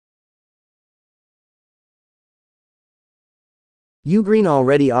Ugreen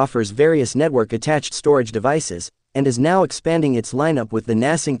already offers various network-attached storage devices, and is now expanding its lineup with the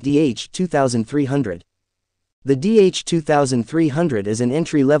NASsync DH2300. The DH2300 is an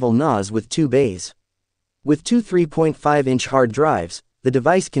entry-level NAS with 2 bays. With two 3.5-inch hard drives, the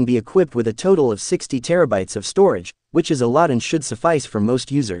device can be equipped with a total of 60 terabytes of storage, which is a lot and should suffice for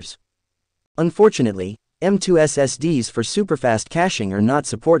most users. Unfortunately, M.2 SSDs for superfast caching are not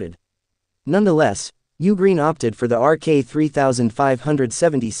supported. Nonetheless, Ugreen opted for the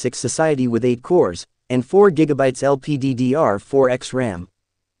RK3576 Society with 8 cores, and 4GB LPDDR4X RAM.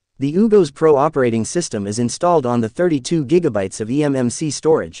 The Ugreen Pro operating system is installed on the 32GB of eMMC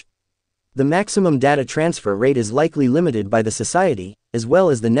storage. The maximum data transfer rate is likely limited by the Society, as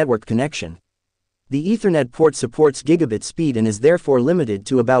well as the network connection. The Ethernet port supports gigabit speed and is therefore limited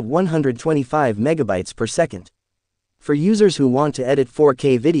to about 125 megabytes per second. For users who want to edit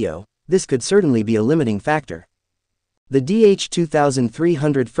 4K video, this could certainly be a limiting factor. The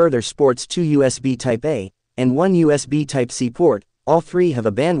DH2300 further sports 2 USB Type-A and 1 USB Type-C port, all three have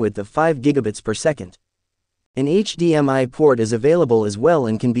a bandwidth of 5 gigabits per second. An HDMI port is available as well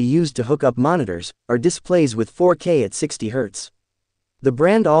and can be used to hook up monitors or displays with 4K at 60 Hz. The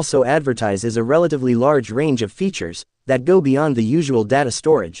brand also advertises a relatively large range of features that go beyond the usual data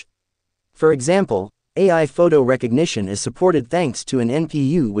storage. For example, AI photo recognition is supported thanks to an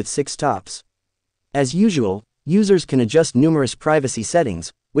NPU with 6 TOPS. As usual, users can adjust numerous privacy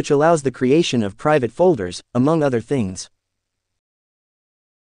settings, which allows the creation of private folders, among other things.